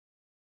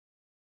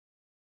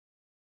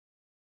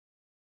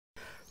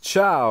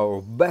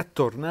Ciao,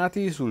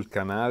 bentornati sul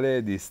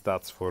canale di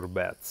Stats for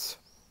Bets.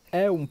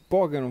 È un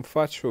po' che non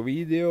faccio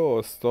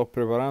video, sto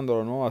preparando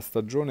la nuova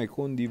stagione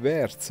con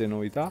diverse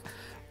novità,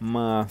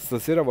 ma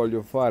stasera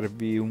voglio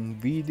farvi un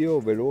video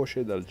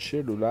veloce dal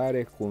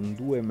cellulare con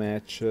due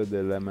match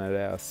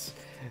dell'MLS.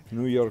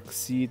 New York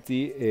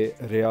City e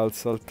Real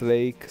Salt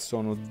Lake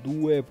sono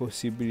due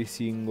possibili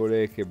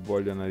singole che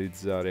voglio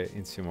analizzare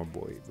insieme a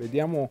voi.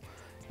 Vediamo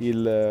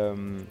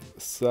il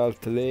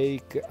Salt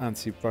Lake,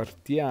 anzi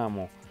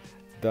partiamo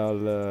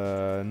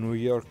dal New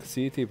York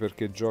City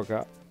perché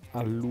gioca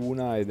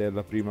all'1 ed è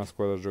la prima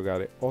squadra a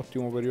giocare.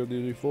 Ottimo periodo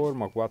di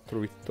forma, 4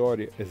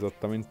 vittorie,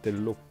 esattamente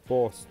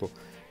l'opposto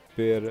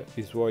per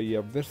i suoi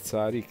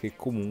avversari che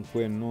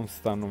comunque non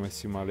stanno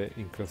messi male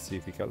in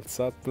classifica. Il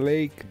Salt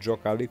Lake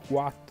gioca alle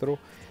 4,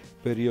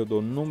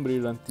 periodo non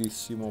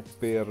brillantissimo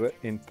per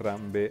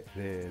entrambe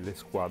le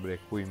squadre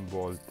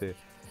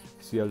coinvolte,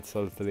 sia il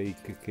Salt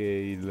Lake che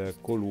il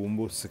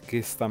Columbus,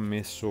 che sta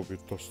messo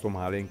piuttosto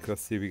male in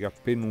classifica,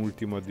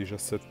 penultimo a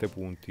 17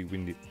 punti,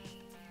 quindi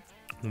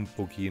un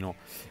pochino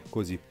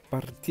così.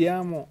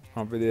 Partiamo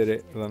a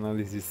vedere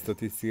l'analisi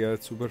statistica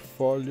del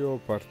Superfoglio,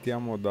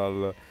 partiamo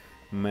dal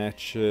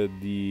match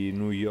di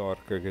New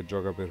York che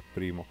gioca per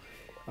primo.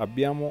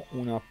 Abbiamo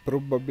una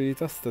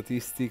probabilità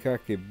statistica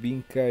che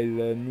vinca il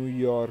New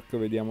York,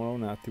 vediamola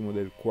un attimo,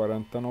 del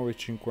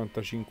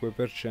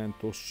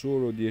 49,55%,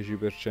 solo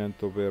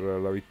 10% per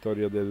la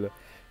vittoria del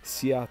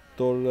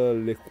Seattle.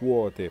 Le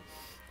quote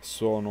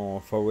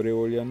sono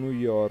favorevoli a New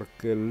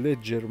York,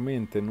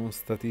 leggermente non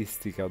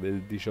statistica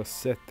del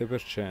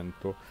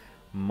 17%,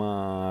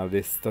 ma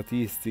le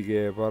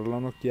statistiche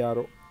parlano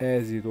chiaro.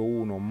 Esito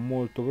 1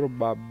 molto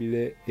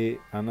probabile e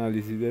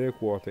analisi delle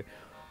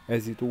quote.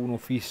 Esito 1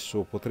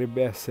 fisso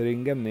potrebbe essere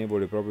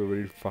ingannevole proprio per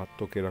il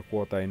fatto che la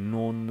quota è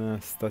non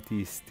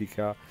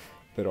statistica,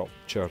 però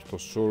certo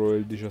solo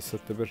il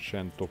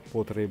 17%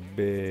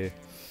 potrebbe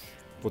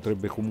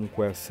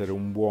comunque essere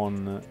un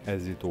buon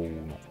esito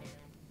 1.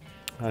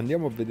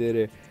 Andiamo a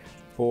vedere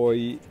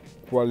poi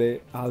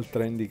quale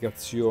altra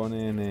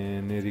indicazione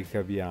ne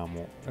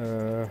ricaviamo.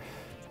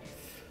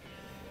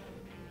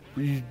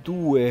 Il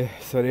 2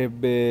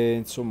 sarebbe,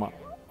 insomma,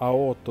 a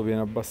 8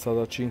 viene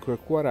abbassato a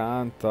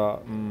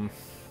 5,40.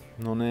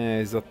 Non è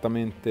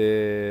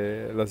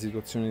esattamente la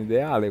situazione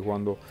ideale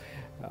quando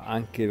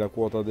anche la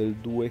quota del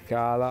 2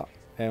 cala,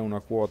 è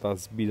una quota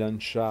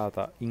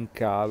sbilanciata in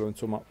calo,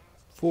 insomma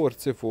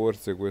forse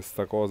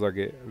questa cosa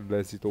che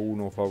l'esito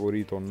 1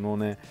 favorito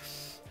non è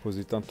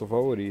così tanto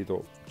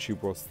favorito ci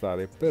può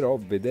stare, però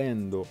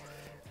vedendo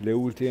le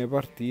ultime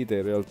partite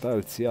in realtà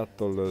il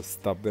Seattle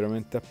sta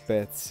veramente a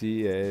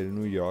pezzi e il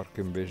New York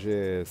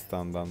invece sta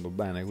andando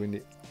bene,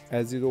 quindi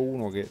esito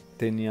 1 che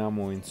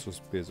teniamo in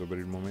sospeso per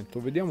il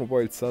momento. Vediamo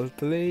poi il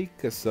Salt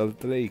Lake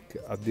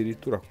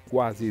addirittura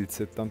quasi il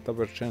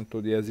 70%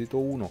 di esito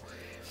 1,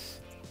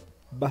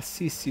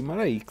 bassissima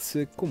la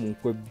X,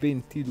 comunque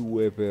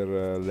 22 per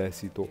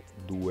l'esito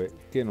 2,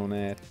 che non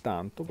è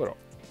tanto, però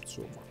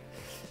insomma.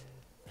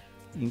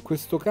 In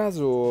questo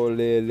caso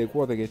le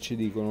quote che ci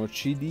dicono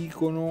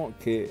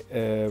che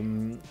è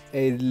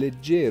il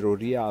leggero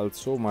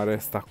rialzo, ma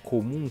resta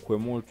comunque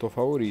molto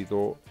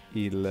favorito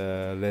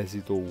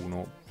l'esito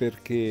 1,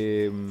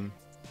 perché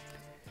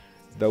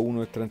da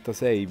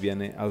 1,36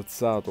 viene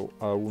alzato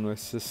a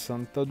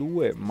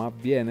 1,62, ma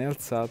viene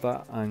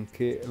alzata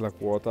anche la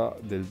quota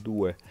del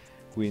 2,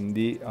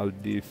 quindi a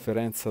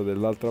differenza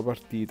dell'altra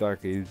partita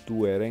che il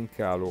 2 era in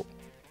calo,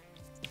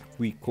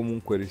 qui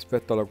comunque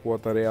rispetto alla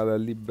quota reale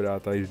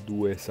allibrata il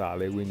 2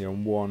 sale, quindi è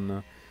un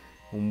buon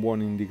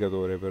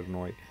indicatore per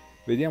noi.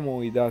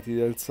 Vediamo i dati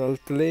del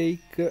Salt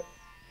Lake.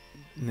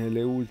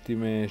 Nelle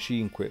ultime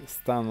 5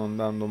 stanno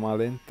andando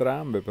male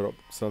entrambe, però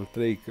Salt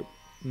Lake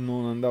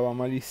non andava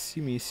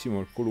malissimissimo,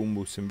 il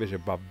Columbus invece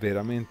va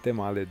veramente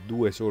male,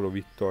 2 solo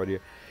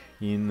vittorie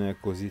in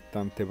così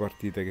tante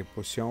partite che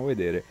possiamo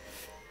vedere.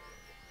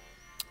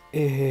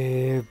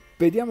 E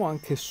vediamo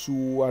anche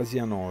su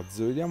Asian Odds.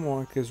 Il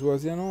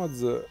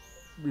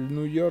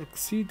New York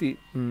City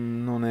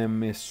non è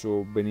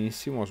messo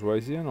benissimo su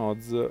Asian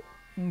Odds,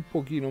 un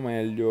pochino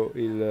meglio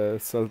il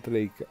Salt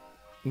Lake.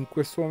 In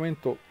questo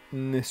momento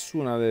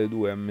nessuna delle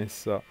due è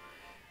messa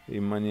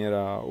in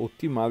maniera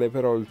ottimale,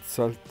 però il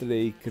Salt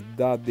Lake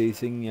dà dei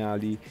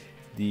segnali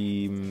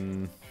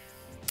di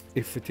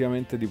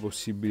effettivamente di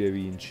possibile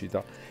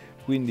vincita,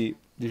 quindi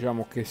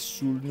diciamo che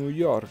sul New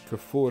York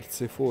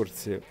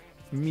forse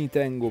mi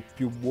tengo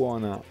più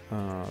buona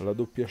la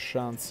doppia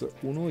chance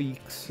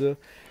 1x,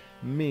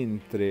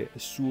 mentre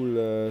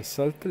sul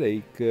Salt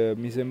Lake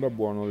mi sembra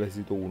buono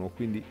l'esito 1,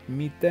 quindi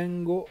mi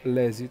tengo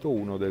l'esito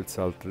 1 del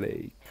Salt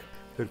Lake.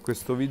 Per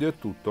questo video è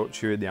tutto,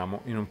 ci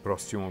vediamo in un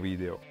prossimo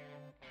video.